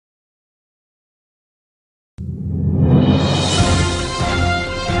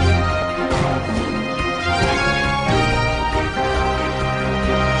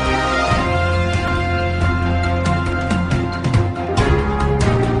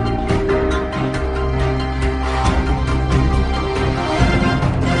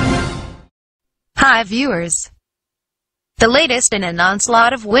live viewers. The latest in an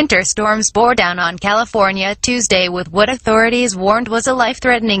onslaught of winter storms bore down on California Tuesday with what authorities warned was a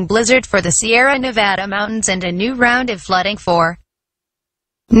life-threatening blizzard for the Sierra Nevada mountains and a new round of flooding for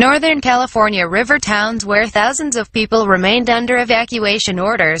Northern California river towns where thousands of people remained under evacuation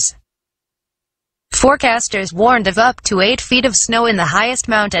orders. Forecasters warned of up to 8 feet of snow in the highest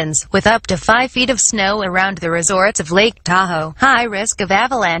mountains, with up to 5 feet of snow around the resorts of Lake Tahoe, high risk of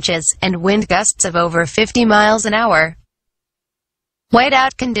avalanches, and wind gusts of over 50 miles an hour.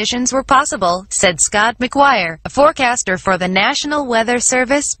 Whiteout conditions were possible, said Scott McGuire, a forecaster for the National Weather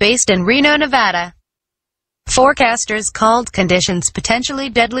Service based in Reno, Nevada. Forecasters called conditions potentially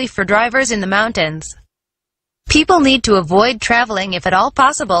deadly for drivers in the mountains. People need to avoid traveling if at all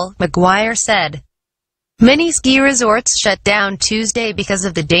possible, McGuire said. Many ski resorts shut down Tuesday because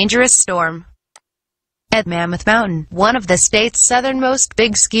of the dangerous storm. At Mammoth Mountain, one of the state's southernmost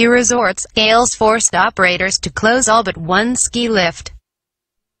big ski resorts, gales forced operators to close all but one ski lift.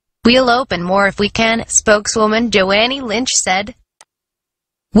 "We'll open more if we can," spokeswoman Joanne Lynch said.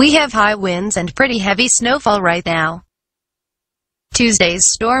 "We have high winds and pretty heavy snowfall right now." Tuesday's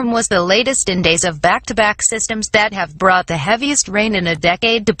storm was the latest in days of back-to-back systems that have brought the heaviest rain in a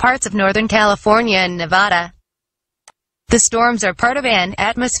decade to parts of Northern California and Nevada. The storms are part of an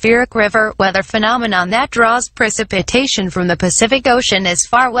atmospheric river weather phenomenon that draws precipitation from the Pacific Ocean as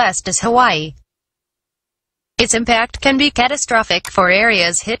far west as Hawaii. Its impact can be catastrophic for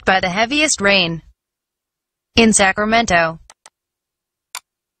areas hit by the heaviest rain. In Sacramento,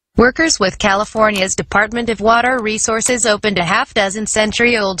 workers with California's Department of Water Resources opened a half-dozen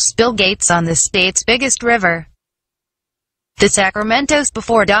century-old spill gates on the state's biggest river, the Sacramento's,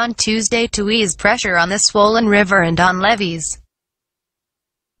 before dawn Tuesday to ease pressure on the swollen river and on levees.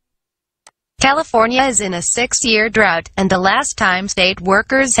 California is in a 6-year drought, and the last time state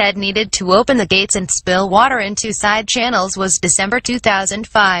workers had needed to open the gates and spill water into side channels was December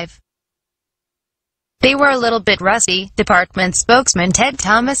 2005. They were a little bit rusty, department spokesman Ted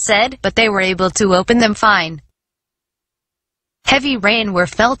Thomas said, but they were able to open them fine. Heavy rain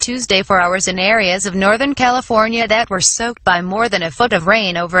fell Tuesday for hours in areas of Northern California that were soaked by more than a foot of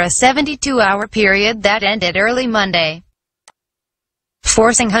rain over a 72-hour period that ended early Monday,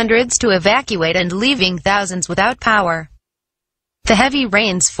 forcing hundreds to evacuate and leaving thousands without power. The heavy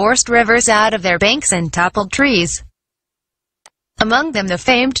rains forced rivers out of their banks and toppled trees. Among them the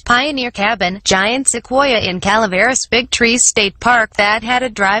famed Pioneer Cabin, giant sequoia in Calaveras Big Trees State Park that had a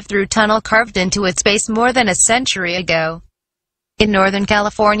drive-through tunnel carved into its base more than a century ago. In Northern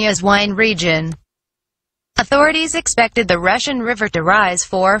California's wine region, authorities expected the Russian River to rise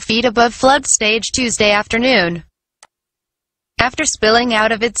 4 feet above flood stage Tuesday afternoon, after spilling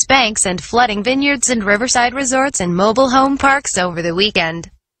out of its banks and flooding vineyards and riverside resorts and mobile home parks over the weekend.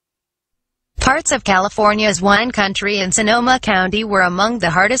 Parts of California's wine country and Sonoma County were among the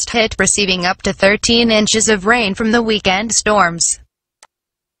hardest hit, receiving up to 13 inches of rain from the weekend storms.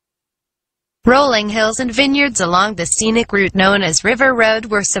 Rolling hills and vineyards along the scenic route known as River Road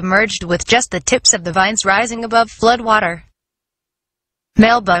were submerged with just the tips of the vines rising above floodwater.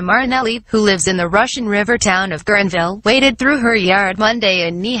 Melba Marinelli, who lives in the Russian River town of Guerneville, waded through her yard Monday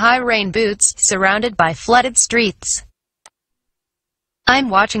in knee-high rain boots, surrounded by flooded streets. "I'm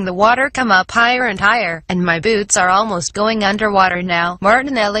watching the water come up higher and higher, and my boots are almost going underwater now,"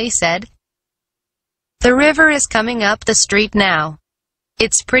 Martinelli said. "The river is coming up the street now.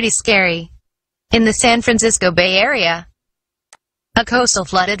 It's pretty scary." In the San Francisco Bay Area, a coastal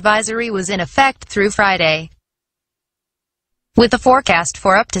flood advisory was in effect through Friday, with a forecast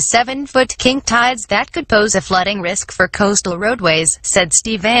for up to 7-foot king tides that could pose a flooding risk for coastal roadways, said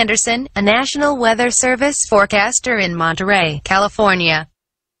Steve Anderson, a National Weather Service forecaster in Monterey, California,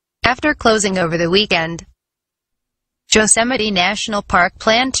 after closing over the weekend. Yosemite National Park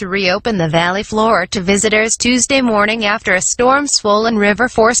planned to reopen the valley floor to visitors Tuesday morning after a storm-swollen river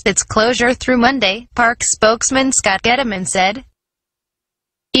forced its closure through Monday, park spokesman Scott Getteman said.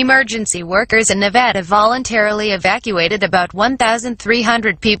 Emergency workers in Nevada voluntarily evacuated about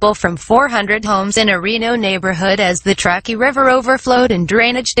 1,300 people from 400 homes in a Reno neighborhood as the Truckee River overflowed and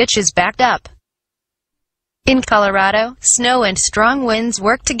drainage ditches backed up. In Colorado, snow and strong winds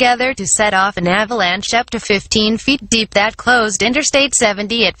worked together to set off an avalanche up to 15 feet deep that closed Interstate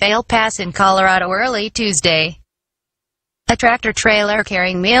 70 at Vail Pass in Colorado early Tuesday. A tractor-trailer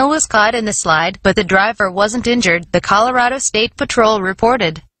carrying mail was caught in the slide, but the driver wasn't injured, the Colorado State Patrol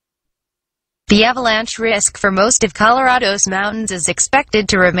reported. The avalanche risk for most of Colorado's mountains is expected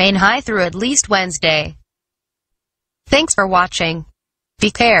to remain high through at least Wednesday. Thanks for watching.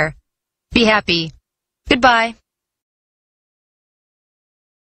 Be care. Be happy. Goodbye.